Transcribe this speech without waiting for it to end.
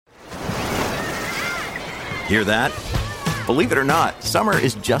Hear that? Believe it or not, summer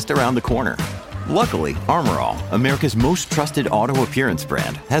is just around the corner. Luckily, Armor All, America's most trusted auto appearance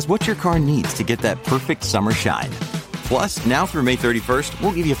brand, has what your car needs to get that perfect summer shine. Plus, now through May 31st,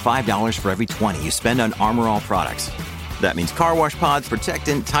 we'll give you $5 for every $20 you spend on Armor All products. That means car wash pods,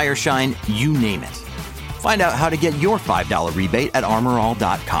 protectant, tire shine, you name it. Find out how to get your $5 rebate at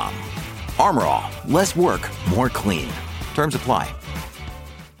armorall.com. Armor All, less work, more clean. Terms apply.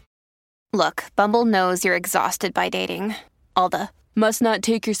 Look, Bumble knows you're exhausted by dating. All the must not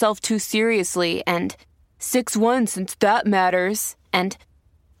take yourself too seriously and 6'1" since that matters. And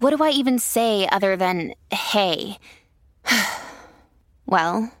what do I even say other than hey?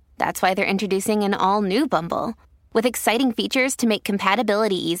 Well, that's why they're introducing an all-new Bumble with exciting features to make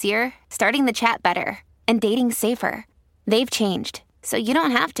compatibility easier, starting the chat better, and dating safer. They've changed, so you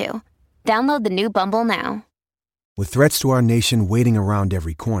don't have to. Download the new Bumble now. With threats to our nation waiting around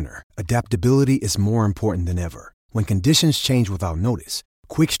every corner, adaptability is more important than ever. When conditions change without notice,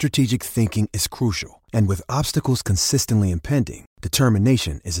 quick strategic thinking is crucial. And with obstacles consistently impending,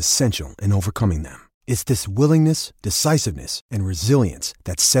 determination is essential in overcoming them. It's this willingness, decisiveness, and resilience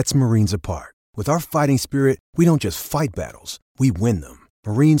that sets Marines apart. With our fighting spirit, we don't just fight battles, we win them.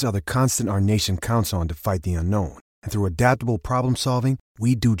 Marines are the constant our nation counts on to fight the unknown. And through adaptable problem solving,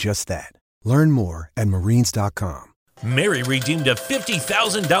 we do just that. Learn more at marines.com. Mary redeemed a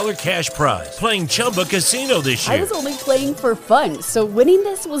 $50,000 cash prize playing Chumba Casino this year. I was only playing for fun, so winning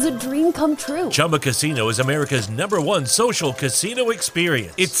this was a dream come true. Chumba Casino is America's #1 social casino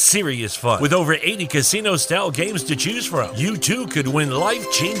experience. It's serious fun. With over 80 casino-style games to choose from, you too could win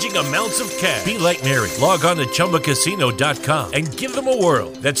life-changing amounts of cash. Be like Mary. Log on to ChumbaCasino.com and give them a whirl.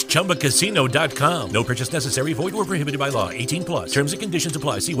 That's ChumbaCasino.com. No purchase necessary. Void where prohibited by law. 18+. Terms and conditions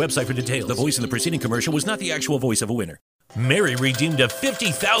apply. See website for details. The voice in the preceding commercial was not the actual voice of a winner. Mary redeemed a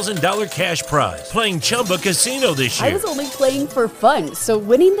 $50,000 cash prize playing Chumba Casino this year. I was only playing for fun, so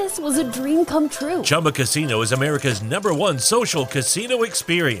winning this was a dream come true. Chumba Casino is America's #1 social casino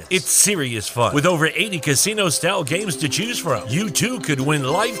experience. It's serious fun. With over 80 casino-style games to choose from, you too could win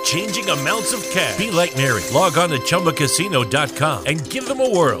life-changing amounts of cash. Be like Mary. Log on to ChumbaCasino.com and give them a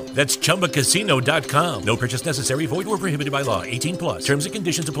whirl. That's ChumbaCasino.com. No purchase necessary. Void where prohibited by law. 18+. Terms and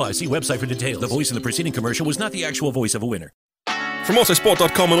conditions apply. See website for details. The voice in the preceding commercial was not the actual voice of a winner. From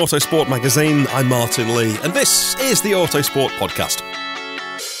Autosport.com and Autosport Magazine, I'm Martin Lee, and this is the Autosport Podcast.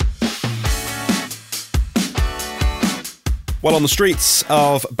 Well, on the streets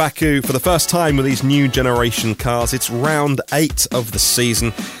of Baku for the first time with these new generation cars, it's round 8 of the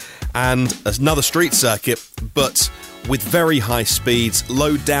season, and another street circuit, but with very high speeds,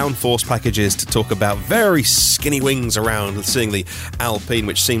 low downforce packages to talk about, very skinny wings around, seeing the Alpine,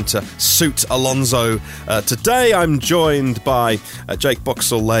 which seemed to suit Alonso. Today I'm joined by Jake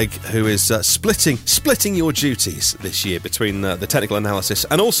Boxall-Legge, who is splitting your duties this year between the technical analysis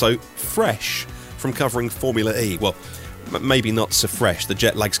and also fresh from covering Formula E. Well, maybe not so fresh, the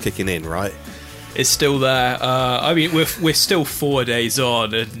jet lag's kicking in, right? It's still there. I mean, we're still 4 days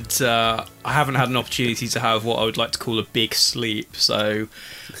on, and I haven't had an opportunity to have what I would like to call a big sleep. So,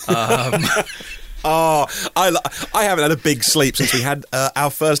 I haven't had a big sleep since we had our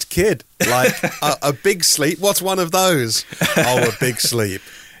first kid. Like a big sleep. What's one of those? Oh, a big sleep.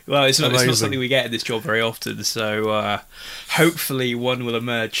 Well, it's not something we get in this job very often. So, hopefully, a window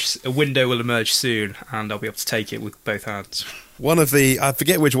will emerge soon, and I'll be able to take it with both hands. I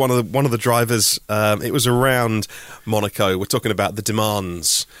forget which one of the drivers, it was around Monaco, we're talking about the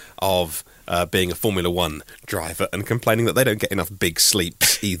demands of being a Formula One driver and complaining that they don't get enough big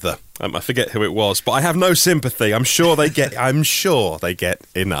sleeps either. I forget who it was, but I have no sympathy. I'm sure they get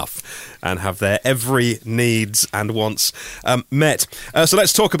enough and have their every needs and wants met. So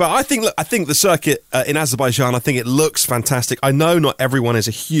let's talk about. I think the circuit in Azerbaijan. I think it looks fantastic. I know not everyone is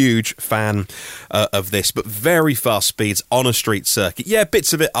a huge fan of this, but very fast speeds on a street circuit. Yeah,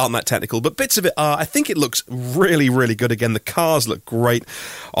 bits of it aren't that technical, but bits of it are. I think it looks really, really good. Again, the cars look great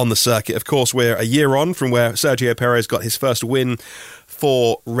on the circuit. Of course, we're a year on from where Sergio Perez got his first win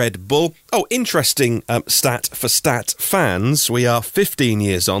for Red Bull. Oh, interesting stat for stat fans. We are 15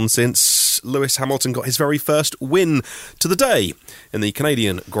 years on since Lewis Hamilton got his very first win to the day in the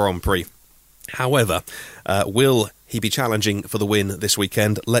Canadian Grand Prix. However, will he be challenging for the win this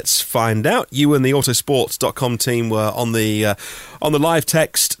weekend? Let's find out. You and the Autosport.com team were on the live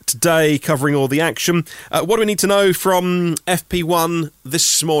text today, covering all the action. What do we need to know from FP1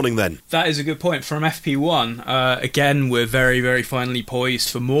 this morning then? That is a good point. From FP1, again, we're very, very finely poised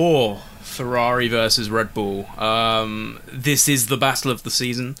for more Ferrari versus Red Bull. This is the battle of the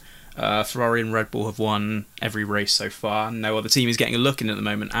season. Ferrari and Red Bull have won every race so far. No other team is getting a look in at the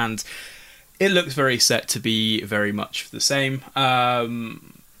moment, and it looks very set to be very much the same.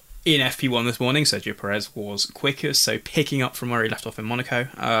 In FP1 this morning, Sergio Perez was quickest, so picking up from where he left off in Monaco.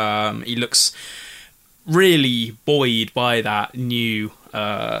 He looks really buoyed by that new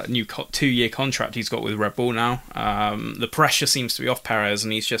 2-year contract he's got with Red Bull now. The pressure seems to be off Perez,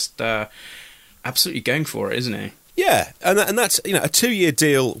 and he's just absolutely going for it, isn't he? Yeah, and that's a 2-year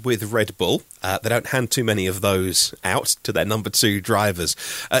deal with Red Bull. They don't hand too many of those out to their number 2 drivers.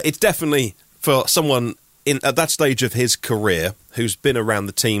 It's definitely for someone at that stage of his career who's been around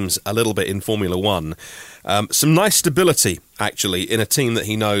the teams a little bit in Formula One. Some nice stability, actually, in a team that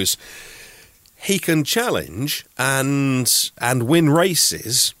he knows he can challenge and win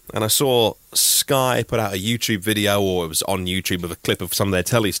races. And I saw Sky put out a YouTube video, or it was on YouTube, of a clip of some of their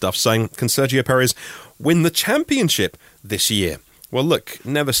telly stuff saying, can Sergio Perez win the championship this year? Well, look,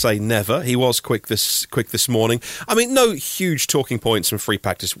 never say never. He was quick this morning. I mean, no huge talking points from free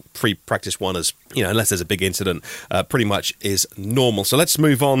practice one, as unless there's a big incident, pretty much is normal. So let's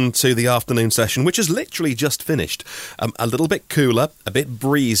move on to the afternoon session, which has literally just finished. A little bit cooler, a bit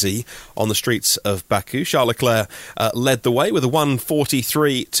breezy on the streets of Baku. Charles Leclerc led the way with a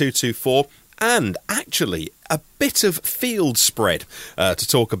 1:43.224. And actually, a bit of field spread to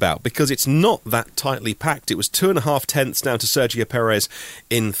talk about, because it's not that tightly packed. It was 2.5 tenths down to Sergio Perez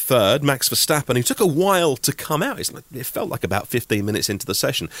in third. Max Verstappen, who took a while to come out. It felt like about 15 minutes into the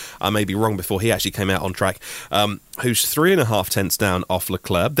session. I may be wrong before he actually came out on track. Who's 3.5 tenths down off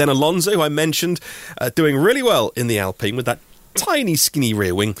Leclerc. Then Alonso, who I mentioned, doing really well in the Alpine with that tiny, skinny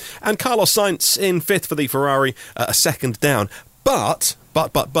rear wing. And Carlos Sainz in fifth for the Ferrari, a second down. But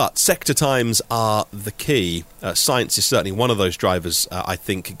sector times are the key. Sainz is certainly one of those drivers, I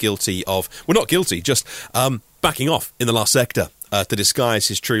think, guilty of... Well, not guilty, just backing off in the last sector to disguise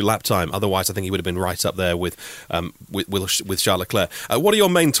his true lap time. Otherwise, I think he would have been right up there with Charles Leclerc. What are your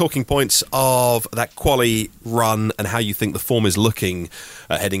main talking points of that quali run, and how you think the form is looking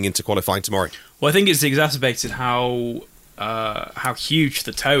heading into qualifying tomorrow? Well, I think it's exacerbated how huge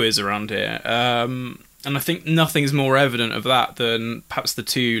the toe is around here. And I think nothing's more evident of that than perhaps the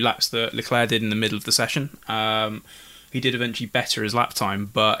 2 laps that Leclerc did in the middle of the session. He did eventually better his lap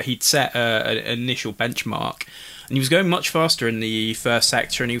time, but he'd set an initial benchmark, and he was going much faster in the first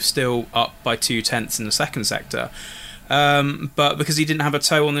sector, and he was still up by 2 tenths in the second sector. But because he didn't have a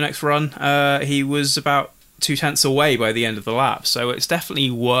toe on the next run, he was about 2 tenths away by the end of the lap. So it's definitely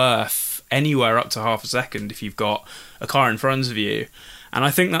worth anywhere up to half a second if you've got a car in front of you. And I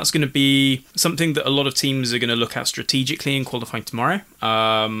think that's going to be something that a lot of teams are going to look at strategically in qualifying tomorrow.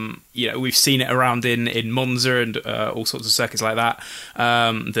 We've seen it around in Monza and all sorts of circuits like that,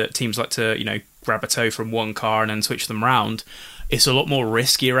 that teams like to, grab a toe from one car and then switch them around. It's a lot more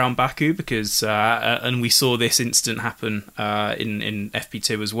risky around Baku because, and we saw this incident happen in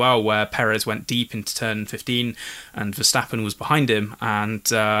FP2 as well, where Perez went deep into turn 15 and Verstappen was behind him,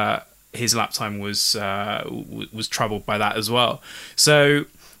 and his lap time was troubled by that as well. So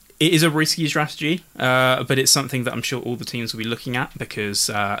it is a risky strategy, but it's something that I'm sure all the teams will be looking at because,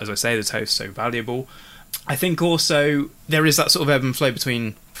 as I say, the toe is so valuable. I think also there is that sort of ebb and flow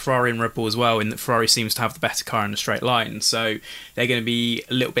between Ferrari and Red Bull as well, in that Ferrari seems to have the better car in a straight line, so they're going to be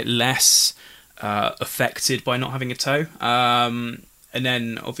a little bit less affected by not having a toe. And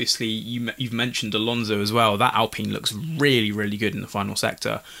then obviously you've mentioned Alonso as well. That Alpine looks really, really good in the final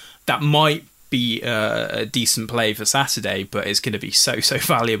sector. That might be a decent play for Saturday, but it's going to be so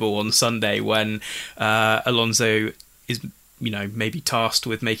valuable on Sunday when Alonso is, maybe tasked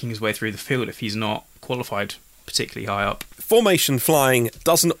with making his way through the field if he's not qualified particularly high up. Formation flying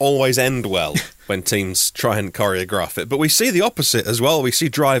doesn't always end well when teams try and choreograph it, but we see the opposite as well. We see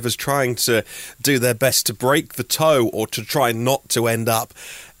drivers trying to do their best to break the toe or to try not to end up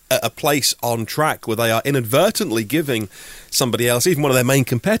a place on track where they are inadvertently giving somebody else, even one of their main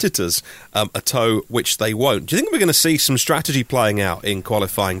competitors, a toe which they won't. Do you think we're going to see some strategy playing out in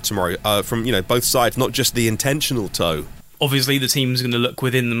qualifying tomorrow from both sides, not just the intentional toe? Obviously, the team's going to look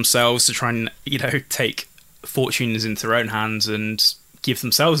within themselves to try and take fortunes into their own hands and give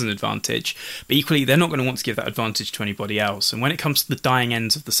themselves an advantage, but equally they're not going to want to give that advantage to anybody else. And when it comes to the dying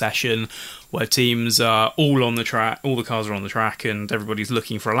ends of the session, where teams are all on the track, all the cars are on the track and everybody's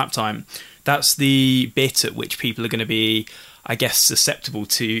looking for a lap time, that's the bit at which people are going to be, I guess, susceptible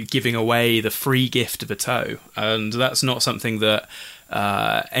to giving away the free gift of a toe, and that's not something that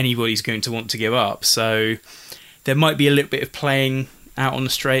anybody's going to want to give up. So there might be a little bit of playing out on the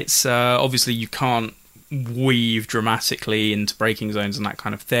straights. Obviously you can't weave dramatically into braking zones and that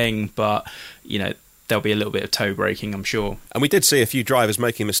kind of thing, but there'll be a little bit of toe braking, I'm sure. And we did see a few drivers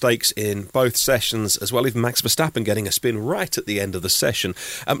making mistakes in both sessions as well, even Max Verstappen getting a spin right at the end of the session.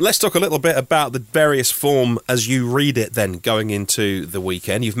 Let's talk a little bit about the various form as you read it then going into the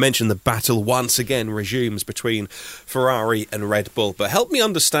weekend. You've mentioned the battle once again resumes between Ferrari and Red Bull, but help me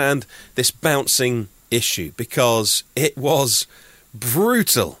understand this bouncing issue, because it was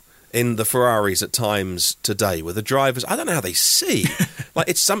brutal in the Ferraris at times today, with the drivers, I don't know how they see. Like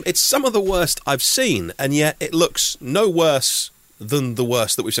it's some of the worst I've seen, and yet it looks no worse than the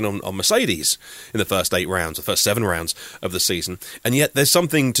worst that we've seen on Mercedes in the first 8 rounds, the first 7 rounds of the season. And yet there's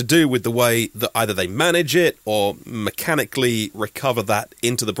something to do with the way that either they manage it or mechanically recover that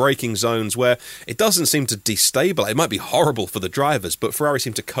into the braking zones, where it doesn't seem to destabilize. It might be horrible for the drivers, but Ferrari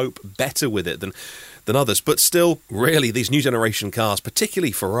seem to cope better with it than others. But still, really, these new generation cars,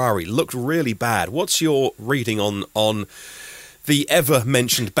 particularly Ferrari, looked really bad. What's your reading on the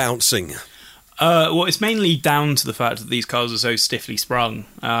ever-mentioned bouncing? Well, it's mainly down to the fact that these cars are so stiffly sprung,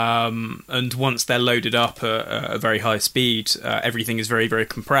 and once they're loaded up at a very high speed, everything is very, very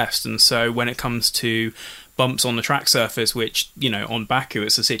compressed. And so when it comes to bumps on the track surface, which, on Baku,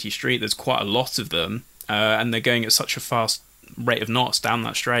 it's a city street, there's quite a lot of them, and they're going at such a fast rate of knots down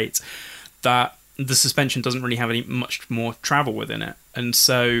that straight, that the suspension doesn't really have much more travel within it. And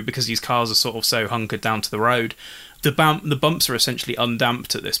so, because these cars are sort of so hunkered down to the road, the bumps are essentially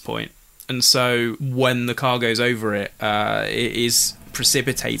undamped at this point. And so when the car goes over it, it is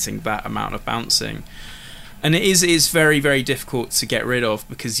precipitating that amount of bouncing. And it is very, very difficult to get rid of,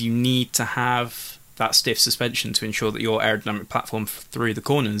 because you need to have that stiff suspension to ensure that your aerodynamic platform through the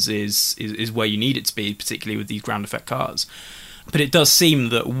corners is where you need it to be, particularly with these ground effect cars. But it does seem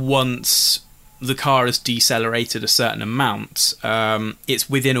that once the car has decelerated a certain amount, it's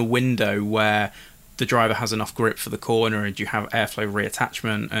within a window where the driver has enough grip for the corner, and you have airflow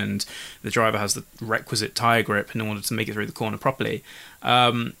reattachment, and the driver has the requisite tyre grip in order to make it through the corner properly.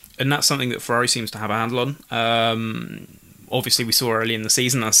 And that's something that Ferrari seems to have a handle on. Obviously, we saw early in the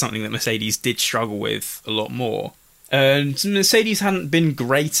season that's something that Mercedes did struggle with a lot more. Mercedes hadn't been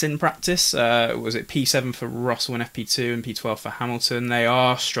great in practice. Was it P7 for Russell and FP2 and P12 for Hamilton? They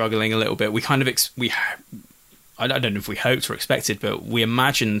are struggling a little bit. We kind of I don't know if we hoped or expected, but we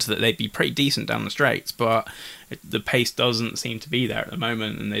imagined that they'd be pretty decent down the straights. But the pace doesn't seem to be there at the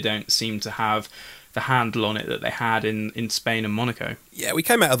moment, and they don't seem to have the handle on it that they had in Spain and Monaco. Yeah, we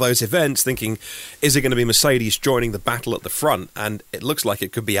came out of those events thinking, is it going to be Mercedes joining the battle at the front? And it looks like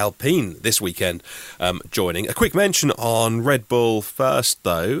it could be Alpine this weekend joining. A quick mention on Red Bull first,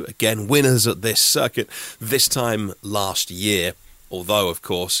 though. Again, winners at this circuit this time last year, although, of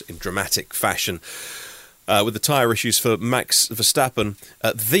course, in dramatic fashion. With the tyre issues for Max Verstappen,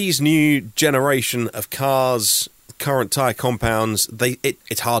 these new generation of cars, current tyre compounds,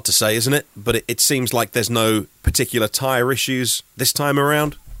 it's hard to say, isn't it? But it seems like there's no particular tyre issues this time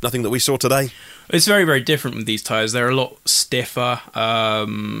around. Nothing that we saw today. It's very, very different with these tyres. They're a lot stiffer.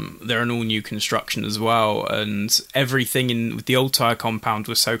 They're an all-new construction as well. And everything with the old tyre compound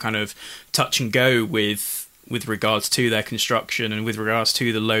was so kind of touch and go with regards to their construction and with regards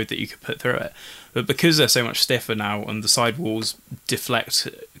to the load that you could put through it. But because they're so much stiffer now and the sidewalls deflect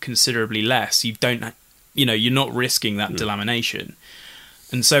considerably less, you're not risking that delamination.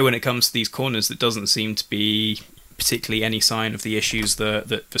 And so when it comes to these corners, there doesn't seem to be particularly any sign of the issues that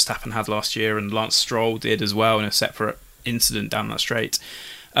Verstappen had last year, and Lance Stroll did as well in a separate incident down that straight.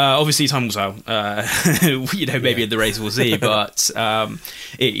 Obviously, time will tell. Maybe the race we'll see, but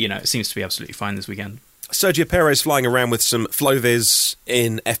it seems to be absolutely fine this weekend. Sergio Perez flying around with some Flovis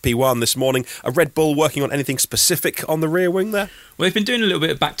in FP1 this morning. A Red Bull working on anything specific on the rear wing there? Well, they've been doing a little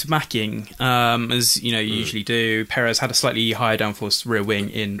bit of back-to-backing, as you usually do. Perez had a slightly higher downforce rear wing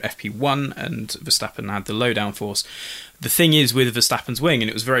in FP1, and Verstappen had the low downforce. The thing is with Verstappen's wing, and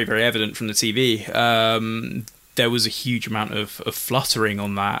it was very, very evident from the TV, there was a huge amount of fluttering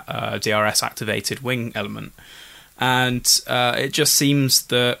on that DRS-activated wing element. And it just seems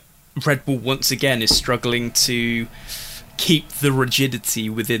that Red Bull once again is struggling to keep the rigidity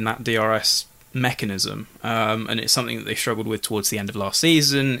within that DRS mechanism, and it's something that they struggled with towards the end of last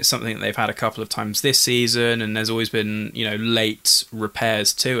season. It's something that they've had a couple of times this season, and there's always been late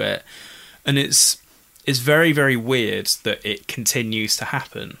repairs to it, and it's very, very weird that it continues to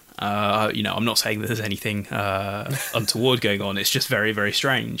happen. I'm not saying that there's anything untoward going on. It's just very, very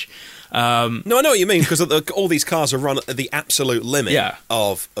strange. No, I know what you mean, because all these cars are run at the absolute limit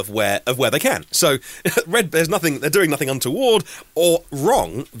of where they can. So they're doing nothing untoward or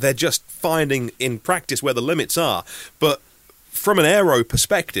wrong. They're just finding in practice where the limits are. But from an aero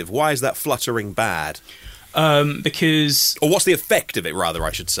perspective, why is that fluttering bad? Because... Or what's the effect of it, rather,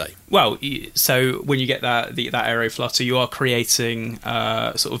 I should say? Well, so when you get that aeroflutter, you are creating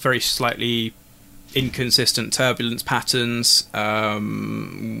sort of very slightly inconsistent turbulence patterns,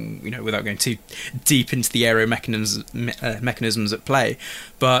 without going too deep into the aero mechanisms at play.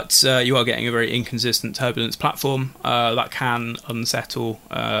 But you are getting a very inconsistent turbulence platform that can unsettle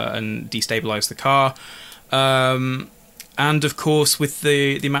and destabilize the car. And of course, with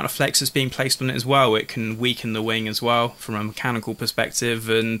the amount of flex that's being placed on it as well, it can weaken the wing as well from a mechanical perspective.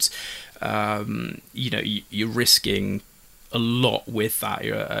 And, you're risking a lot with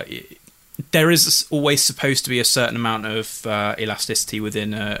that. There is always supposed to be a certain amount of elasticity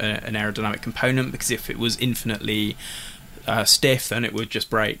within an aerodynamic component, because if it was infinitely stiff, then it would just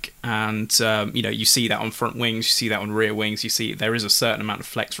break. And you see that on front wings, you see that on rear wings, you see there is a certain amount of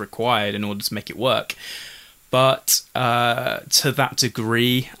flex required in order to make it work. But to that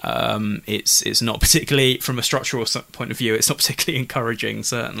degree, it's not particularly, from a structural point of view, it's not particularly encouraging,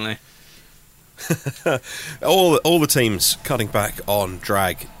 certainly. all the teams cutting back on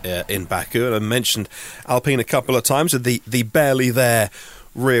drag in Baku, and I mentioned Alpine a couple of times. The barely there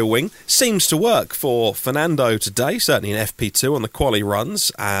rear wing seems to work for Fernando today, certainly in FP2 on the quali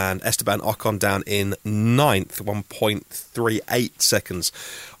runs, and Esteban Ocon down in 9th, 1.38 seconds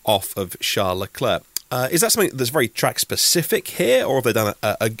off of Charles Leclerc. Is that something that's very track specific here, or have they done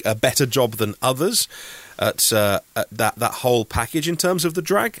a better job than others at that whole package in terms of the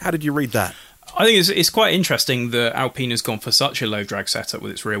drag? How did you read that? I think it's quite interesting that Alpine has gone for such a low drag setup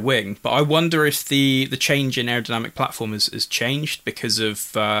with its rear wing, but I wonder if the change in aerodynamic platform has changed because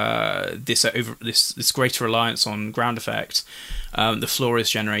of this greater reliance on ground effect. The floor is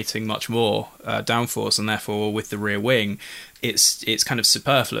generating much more downforce, and therefore with the rear wing, it's kind of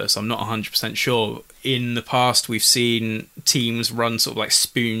superfluous. I'm not 100% sure. In the past, we've seen teams run sort of like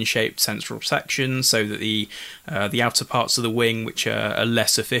spoon-shaped central sections, so that the outer parts of the wing, which are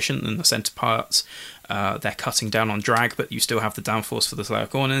less efficient than the centre parts, they're cutting down on drag, but you still have the downforce for the slower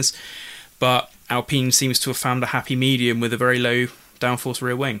corners. But Alpine seems to have found a happy medium with a very low downforce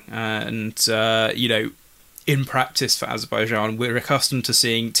rear wing, in practice for Azerbaijan, we're accustomed to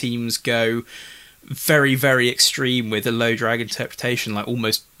seeing teams go very, very extreme with a low drag interpretation, like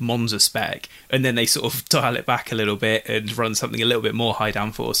almost Monza spec, and then they sort of dial it back a little bit and run something a little bit more high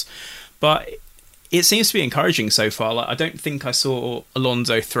downforce. But it seems to be encouraging so far. Like, I don't think I saw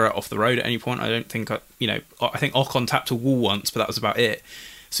Alonso throw it off the road at any point. I think Ocon tapped a wall once, but that was about it.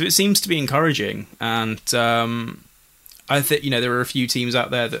 So it seems to be encouraging, and I think there are a few teams out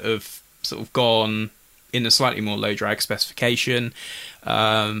there that have sort of gone in a slightly more low drag specification,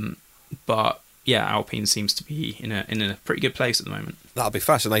 but yeah, Alpine seems to be in a pretty good place at the moment. That'll be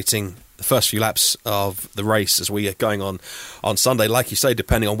fascinating, the first few laps of the race as we are going on Sunday, like you say,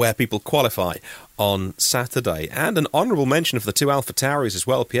 depending on where people qualify on Saturday. And an honourable mention of the two AlphaTauris as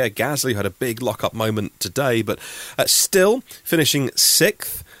well. Pierre Gasly had a big lock-up moment today, but still finishing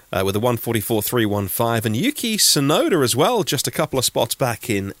 6th with a 1:44.315, and Yuki Tsunoda as well, just a couple of spots back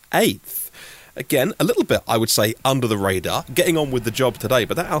in 8th. Again, a little bit, I would say, under the radar, getting on with the job today.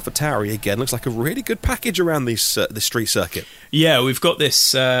 But that AlphaTauri, again, looks like a really good package around this street circuit. Yeah, we've got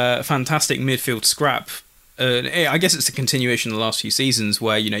this fantastic midfield scrap. I guess it's a continuation of the last few seasons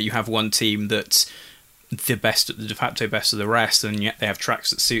where, you have one team that's the de facto best of the rest, and yet they have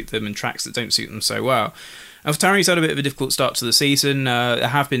tracks that suit them and tracks that don't suit them so well. AlphaTauri's had a bit of a difficult start to the season. There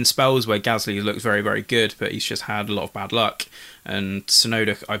have been spells where Gasly looked very, very good, but he's just had a lot of bad luck. And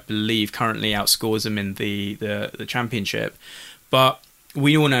Tsunoda, I believe, currently outscores him in the championship. But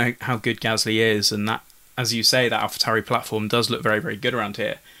we all know how good Gasly is, and that, as you say, that AlphaTauri platform does look very, very good around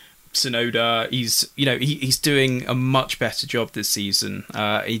here. Tsunoda, he's doing a much better job this season.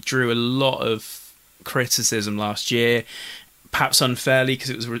 He drew a lot of criticism last year, perhaps unfairly because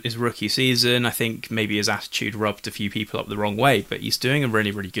it was his rookie season. I think maybe his attitude rubbed a few people up the wrong way, but he's doing a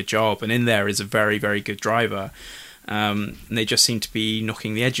really, really good job. And in there is a very, very good driver. And they just seem to be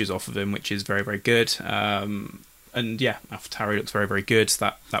knocking the edges off of him, which is very, very good. And yeah, AlphaTauri looks very, very good.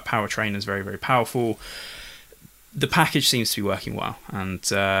 That powertrain is very, very powerful. The package seems to be working well. And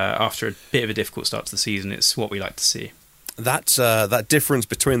after a bit of a difficult start to the season, it's what we like to see. That difference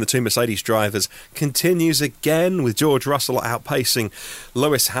between the two Mercedes drivers continues again, with George Russell outpacing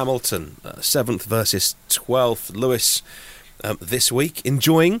Lewis Hamilton, 7th versus 12th. Lewis this week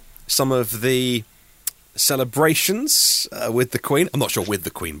enjoying some of the celebrations with the Queen. I'm not sure with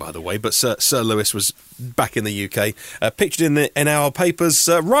the Queen, by the way, but Sir Lewis was back in the UK, pictured in our papers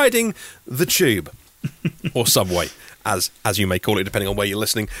riding the tube or subway. as you may call it, depending on where you're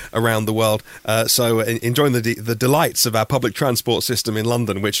listening around the world. So enjoying the delights of our public transport system in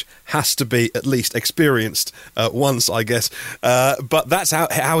London, which has to be at least experienced once, I guess. But that's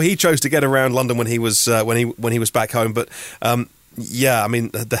how he chose to get around London when he was back home. But yeah, I mean,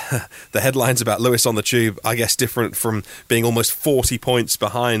 the headlines about Lewis on the tube, I guess, different from being almost 40 points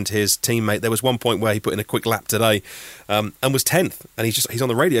behind his teammate. There was one point where he put in a quick lap today and was 10th, and he's on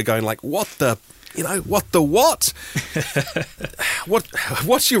the radio going like, what the what?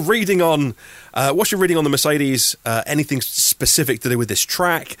 What's your reading on the Mercedes? Anything specific to do with this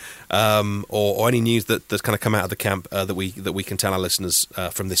track, or any news that's kind of come out of the camp that we can tell our listeners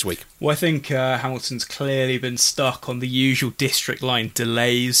from this week? Well, I think Hamilton's clearly been stuck on the usual district line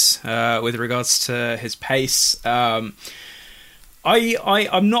delays with regards to his pace. I'm not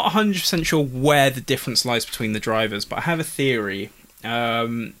 100% sure where the difference lies between the drivers, but I have a theory.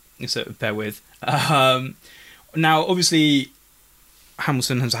 So bear with. Now, obviously,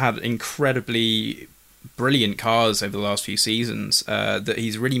 Hamilton has had incredibly brilliant cars over the last few seasons that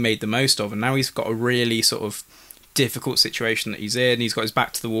he's really made the most of, and now he's got a really sort of difficult situation that he's in. He's got his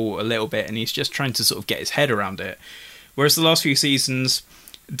back to the wall a little bit, and he's just trying to sort of get his head around it. Whereas the last few seasons,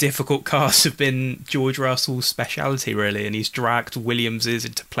 difficult cars have been George Russell's speciality, really, and he's dragged Williamses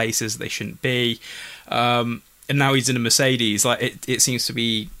into places they shouldn't be. And now he's in a Mercedes. Like it seems to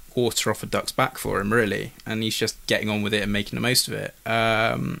be water off a duck's back for him, really, and he's just getting on with it and making the most of it.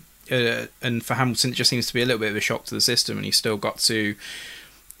 And for Hamilton, it just seems to be a little bit of a shock to the system, and he's still got to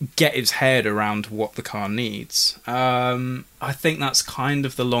get his head around what the car needs. I think that's kind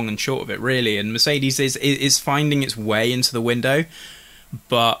of the long and short of it, really. And Mercedes is finding its way into the window,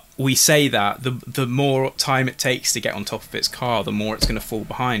 but we say that the more time it takes to get on top of its car, the more it's going to fall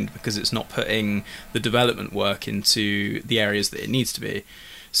behind, because it's not putting the development work into the areas that it needs to be.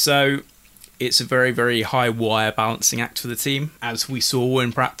 So it's a very, very high wire balancing act for the team. As we saw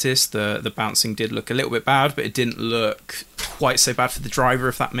in practice, the bouncing did look a little bit bad, but it didn't look quite so bad for the driver,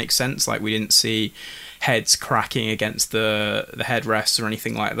 if that makes sense. Like, we didn't see heads cracking against the headrests or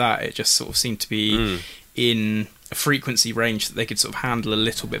anything like that. It just sort of seemed to be in a frequency range that they could sort of handle a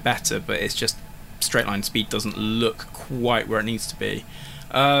little bit better, but it's just straight line speed doesn't look quite where it needs to be.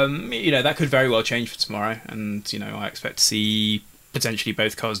 That could very well change for tomorrow, and I expect to see potentially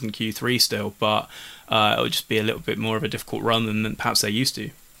both cars in Q3 still, but it'll just be a little bit more of a difficult run than perhaps they're used to.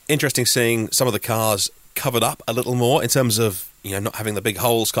 Interesting seeing some of the cars covered up a little more in terms of not having the big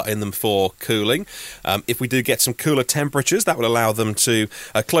holes cut in them for cooling. If we do get some cooler temperatures, that will allow them to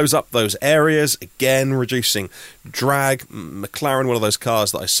close up those areas, again reducing drag. McLaren, one of those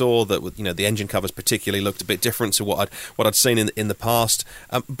cars that I saw that with the engine covers particularly looked a bit different to what I'd seen in the past.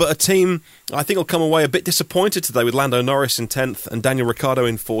 But a team I think will come away a bit disappointed today with Lando Norris in 10th and Daniel Ricciardo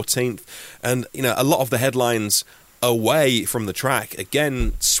in 14th, and a lot of the headlines away from the track,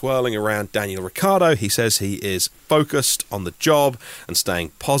 again swirling around Daniel Ricciardo. He says he is focused on the job and staying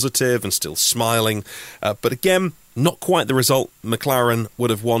positive and still smiling, but again, not quite the result McLaren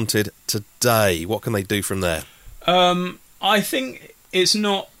would have wanted today. What can they do from there? I think it's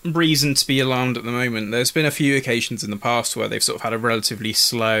not reason to be alarmed at the moment. There's been a few occasions in the past where they've sort of had a relatively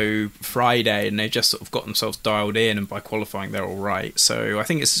slow Friday and they've just sort of got themselves dialed in, and by qualifying they're all right. So I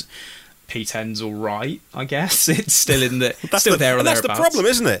think it's P10's all right, I guess. It's still in the there or thereabouts. That's the problem,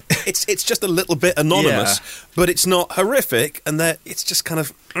 isn't it? It's just a little bit anonymous, but it's not horrific, and it's just kind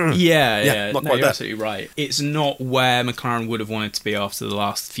of not quite you're there. absolutely right. It's not where McLaren would have wanted to be after the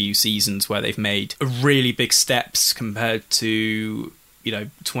last few seasons, where they've made really big steps compared to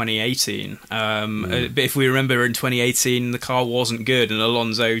 2018. But if we remember, in 2018 the car wasn't good, and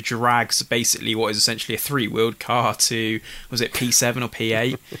Alonso drags basically what is essentially a three-wheeled car to, was it P7 or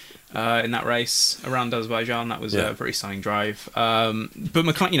P8? In that race around Azerbaijan. That was a pretty stunning drive. But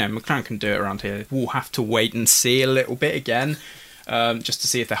McLaren can do it around here. We'll have to wait and see a little bit again, just to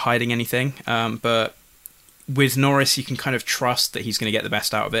see if they're hiding anything. But with Norris, you can kind of trust that he's going to get the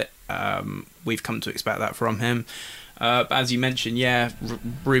best out of it. We've come to expect that from him. But as you mentioned,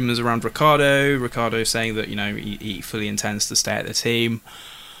 rumours around Ricciardo saying that he fully intends to stay at the team.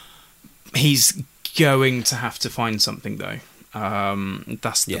 He's going to have to find something, though.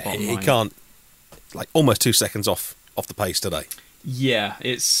 That's the bottom line. He can't, almost 2 seconds off the pace today. Yeah,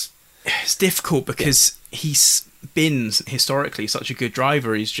 it's difficult because he's been historically such a good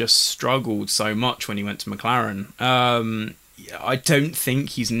driver. He's just struggled so much when he went to McLaren. I don't think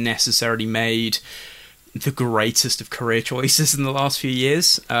he's necessarily made the greatest of career choices in the last few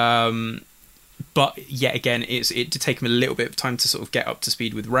years. But yet again, it did take him a little bit of time to sort of get up to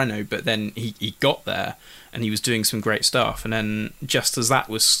speed with Renault, but then he got there and he was doing some great stuff. And then just as that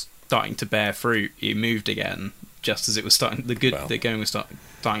was starting to bear fruit, he moved again. just as it was starting. The going was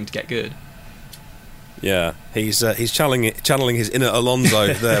starting to get good. Yeah, he's channeling his inner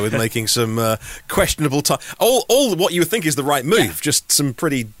Alonso there with making some questionable time. All what you would think is the right move, just some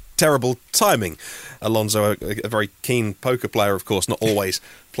pretty terrible timing. Alonso, a very keen poker player, of course, not always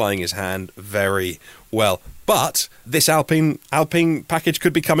playing his hand very well. But this Alpine package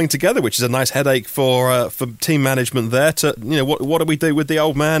could be coming together, which is a nice headache for team management there. To what do we do with the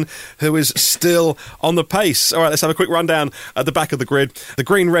old man who is still on the pace? All right, let's have a quick rundown at the back of the grid. The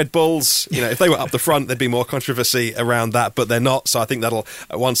green Red Bulls, if they were up the front, there'd be more controversy around that, but they're not. So I think that'll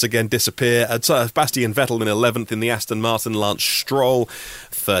once again disappear. Sebastian Vettel in 11th in the Aston Martin, Lance Stroll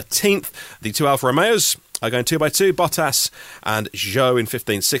 13th. The two Alfa Romeos are going 2x2, Bottas and Zhou in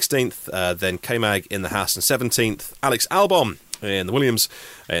 15th, 16th, then K-Mag in the Haas in 17th, Alex Albon in the Williams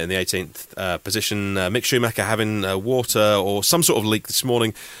in the 18th position, Mick Schumacher having water or some sort of leak this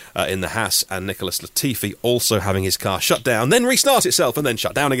morning in the Haas, and Nicholas Latifi also having his car shut down, then restart itself and then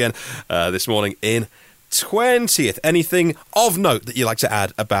shut down again this morning in 20th. Anything of note that you like to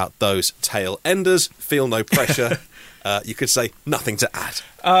add about those tail enders? Feel no pressure. You could say nothing to add.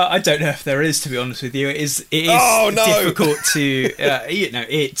 I don't know if there is, to be honest with you. It is difficult to,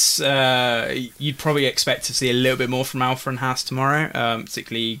 it's you'd probably expect to see a little bit more from Alfa and Haas tomorrow,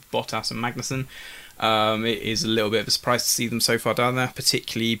 particularly Bottas and Magnussen. It is a little bit of a surprise to see them so far down there,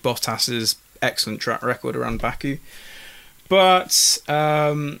 particularly Bottas's excellent track record around Baku. But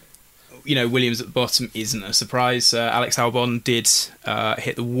Williams at the bottom isn't a surprise. Alex Albon did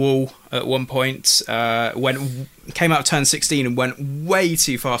hit the wall at one point, came out of turn 16 and went way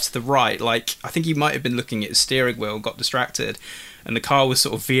too fast to the right. Like, I think he might have been looking at his steering wheel, got distracted, and the car was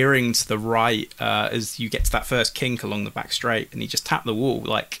sort of veering to the right as you get to that first kink along the back straight, and he just tapped the wall,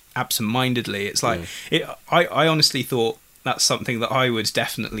 like, absent-mindedly. It's like, I honestly thought that's something that I would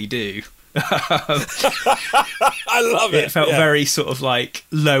definitely do. I love it. It felt very sort of like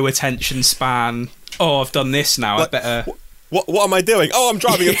low attention span. Oh, I've done this now. Like, I better. What am I doing? Oh, I'm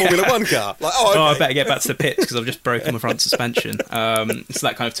driving a Formula One car. Like, okay. I better get back to the pits because I've just broken my front suspension. So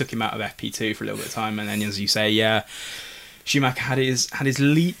that kind of took him out of FP2 for a little bit of time, and then, as you say, Schumacher had his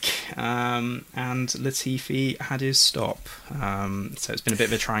leak, and Latifi had his stop. So it's been a bit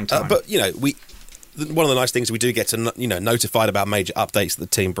of a trying time. But one of the nice things we do get to notified about major updates that the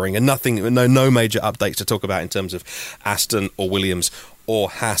team bring, and no major updates to talk about in terms of Aston or Williams or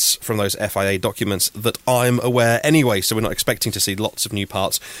Haas from those FIA documents that I'm aware anyway, so we're not expecting to see lots of new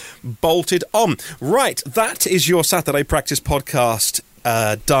parts bolted on. Right, that is your Saturday Practice podcast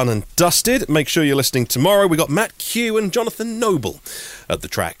done and dusted. Make sure you're listening tomorrow. We got Matt Q and Jonathan Noble at the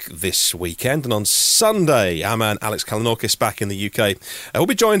track this weekend, and on Sunday our man Alex Kalinauskis back in the UK. We'll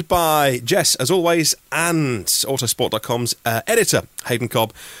be joined by Jess as always, and Autosport.com's editor Hayden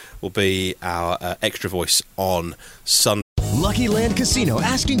Cobb will be our extra voice on Sunday. Lucky Land Casino,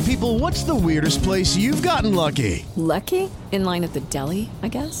 asking people, what's the weirdest place you've gotten lucky? Lucky? In line at the deli, I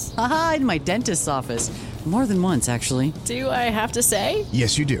guess? Aha, in my dentist's office. More than once, actually. Do I have to say?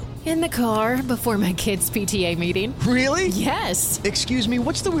 Yes, you do. In the car before my kids' PTA meeting. Really? Yes. Excuse me,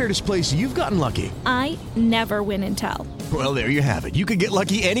 what's the weirdest place you've gotten lucky? I never win and tell. Well, there you have it. You can get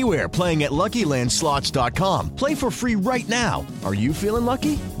lucky anywhere, playing at LuckyLandSlots.com. Play for free right now. Are you feeling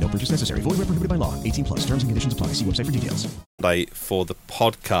lucky? No purchase necessary. Void where prohibited by law. 18+. Terms and conditions apply. See website for details. For the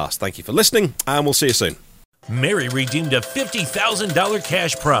podcast. Thank you for listening, and we'll see you soon. Mary redeemed a $50,000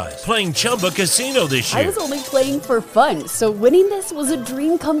 cash prize playing Chumba Casino this year. I was only playing for fun, so winning this was a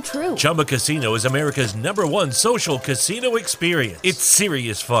dream come true. Chumba Casino is America's #1 social casino experience. It's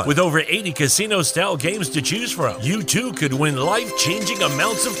serious fun. With over 80 casino-style games to choose from, you too could win life-changing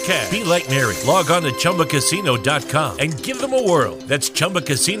amounts of cash. Be like Mary. Log on to ChumbaCasino.com and give them a whirl. That's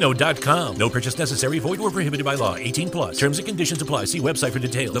ChumbaCasino.com. No purchase necessary. Void where prohibited by law. 18+. Terms and conditions apply. See website for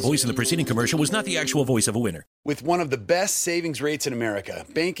details. The voice in the preceding commercial was not the actual voice of a winner. With one of the best savings rates in America,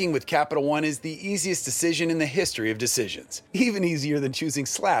 banking with Capital One is the easiest decision in the history of decisions. Even easier than choosing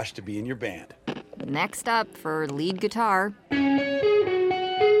Slash to be in your band. Next up for lead guitar.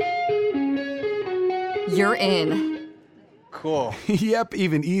 You're in. Cool. Yep,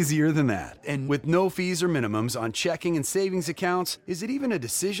 even easier than that. And with no fees or minimums on checking and savings accounts, is it even a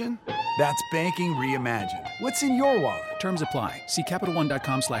decision? That's banking reimagined. What's in your wallet? Terms apply. See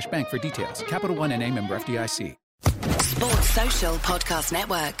CapitalOne.com/bank for details. Capital One NA, member FDIC. Sports Social Podcast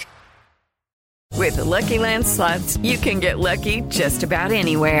Network. With the Lucky Land Slots, you can get lucky just about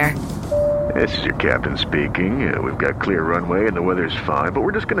anywhere. This is your captain speaking. We've got clear runway and the weather's fine, but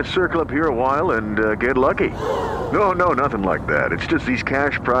we're just going to circle up here a while and get lucky. No, nothing like that. It's just these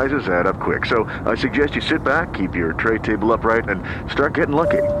cash prizes add up quick. So I suggest you sit back, keep your tray table upright, and start getting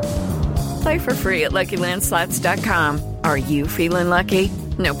lucky. Play for free at LuckyLandSlots.com. Are you feeling lucky?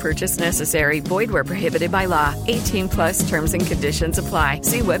 No purchase necessary. Void where prohibited by law. 18+ terms and conditions apply.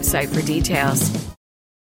 See website for details.